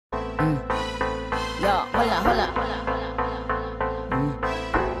Yo, hold up.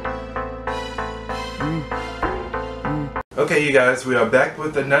 Okay, you guys, we are back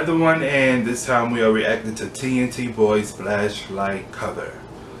with another one, and this time we are reacting to TNT Boys' Flashlight cover.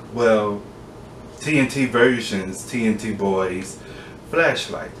 Well, TNT versions, TNT Boys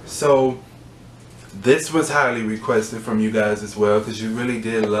Flashlight. So, this was highly requested from you guys as well, because you really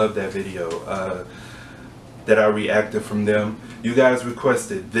did love that video that I reacted from them. You guys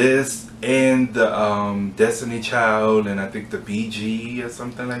requested this and the Destiny Child and I think the BG or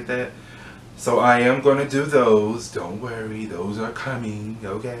something like that. So I am going to do those. Don't worry, those are coming,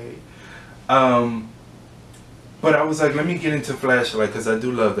 okay? But I was like, let me get into Flashlight because I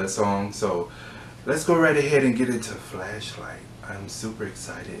do love that song. So let's go right ahead and get into Flashlight. I'm super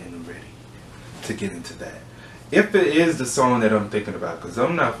excited and ready to get into that. If it is the song that I'm thinking about, because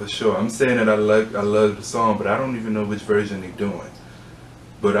I'm not for sure. I'm saying that I love the song, but I don't even know which version they're doing.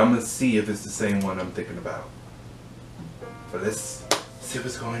 But I'm going to see if it's the same one I'm thinking about. But let's see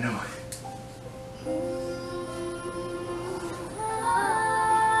what's going on.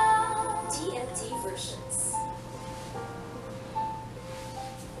 TNT versions.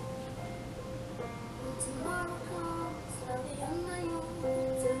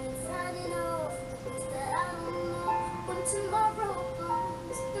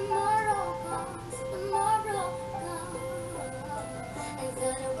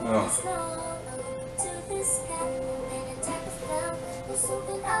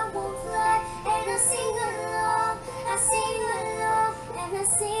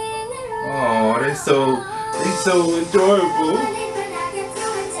 Oh, they're so adorable.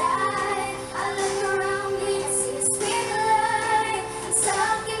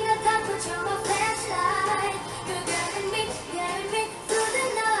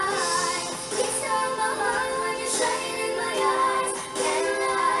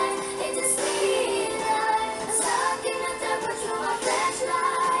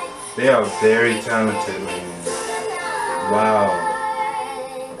 They are very talented, man. Wow.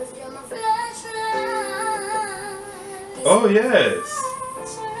 Oh, yes.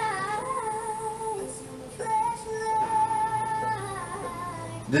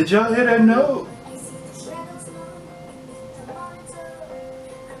 Did y'all hear that note?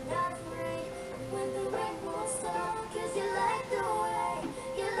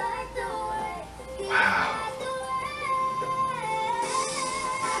 Wow.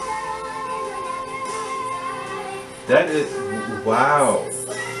 That is, wow.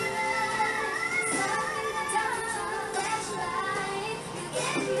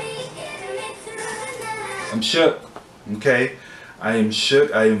 I'm shook, okay? I am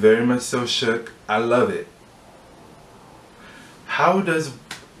shook. I am very much so shook. I love it. How does,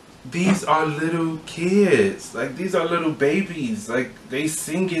 these are little kids. Like, these are little babies. Like, they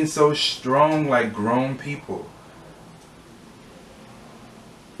singing so strong like grown people.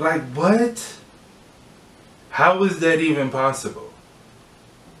 Like, what? How is that even possible?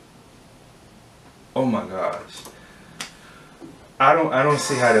 Oh my gosh. I don't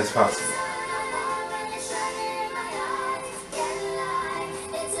see how that's possible.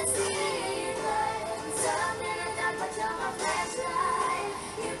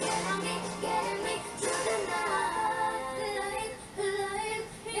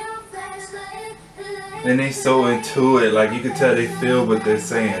 And they so into it, like you can tell they feel what they're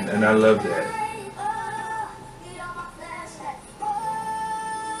saying, and I love that.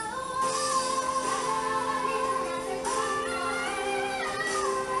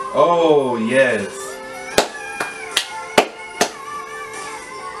 Oh, yes.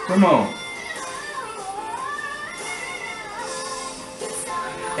 Come on.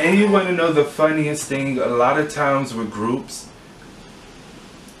 And you want to know the funniest thing? A lot of times with groups,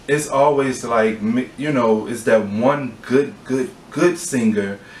 it's always like, you know, it's that one good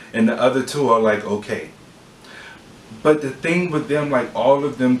singer and the other two are like, okay. But the thing with them, like all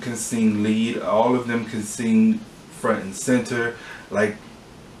of them can sing lead, all of them can sing front and center. Like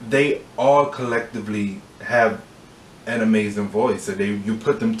they all collectively have an amazing voice. So you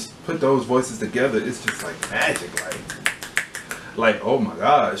put those voices together, it's just like magic. Like oh my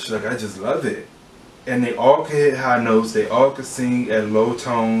gosh, like I just love it. And they all can hit high notes, they all can sing at low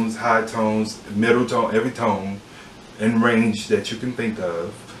tones, high tones, middle tone, every tone in range that you can think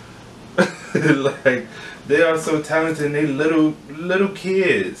of. Like they are so talented and they little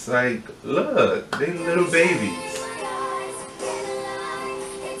kids. Like look, they little babies.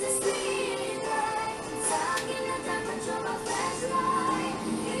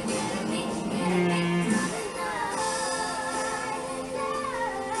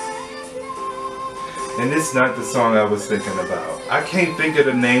 And it's not the song I was thinking about. I can't think of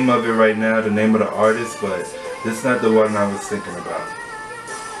the name of it right now, the name of the artist, but it's not the one I was thinking about.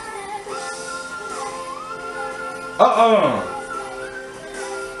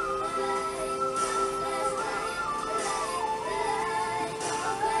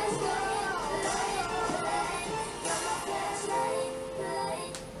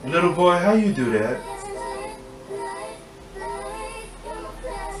 Little boy, how you do that?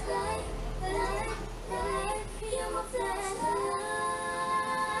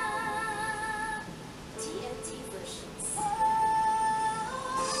 TNT versions.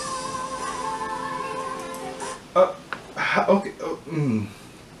 Okay.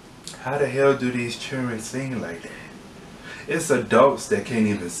 How the hell do these children sing like that? It's adults that can't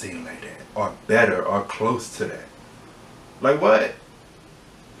even sing like that, or better, or close to that. Like what?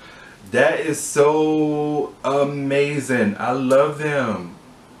 That is so amazing. I love them.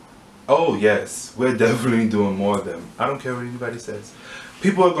 Oh yes, we're definitely doing more of them. I don't care what anybody says.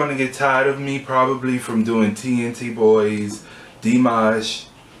 People are gonna get tired of me probably from doing TNT Boys, Dimash,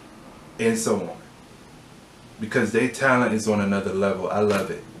 and so on. Because their talent is on another level. I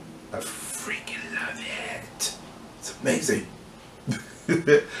love it. I freaking love it. It's amazing.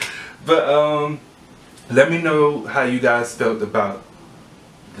 But let me know how you guys felt about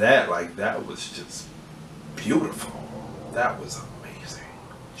that. Like, that was just beautiful. That was amazing.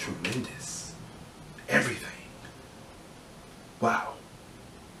 Tremendous. Everything. Wow.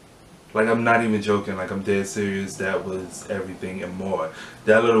 Like, I'm not even joking. Like, I'm dead serious. That was everything and more.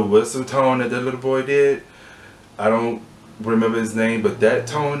 That little whistle tone that little boy did, I don't remember his name, but that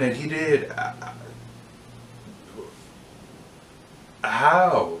tone that he did,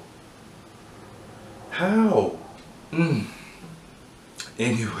 how?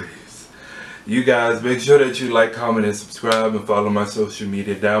 Anyways, you guys make sure that you like, comment, and subscribe, and follow my social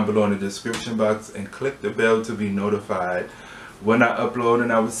media down below in the description box, and click the bell to be notified when I upload.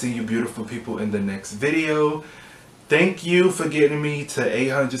 And I will see you beautiful people in the next video. Thank you for getting me to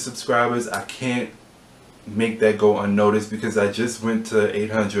 800 subscribers. I can't make that go unnoticed because I just went to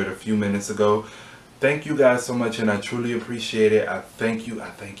 800 a few minutes ago. Thank you guys so much, and I truly appreciate it. I thank you, I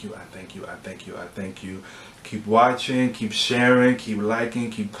thank you, I thank you, I thank you, I thank you. Keep watching, keep sharing, keep liking,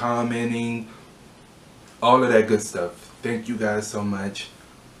 keep commenting, all of that good stuff. Thank you guys so much.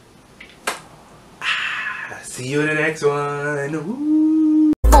 See you in the next one.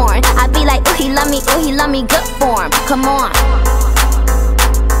 Woo. I be like, ooh, he love me good form. Come on.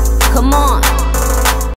 Come on.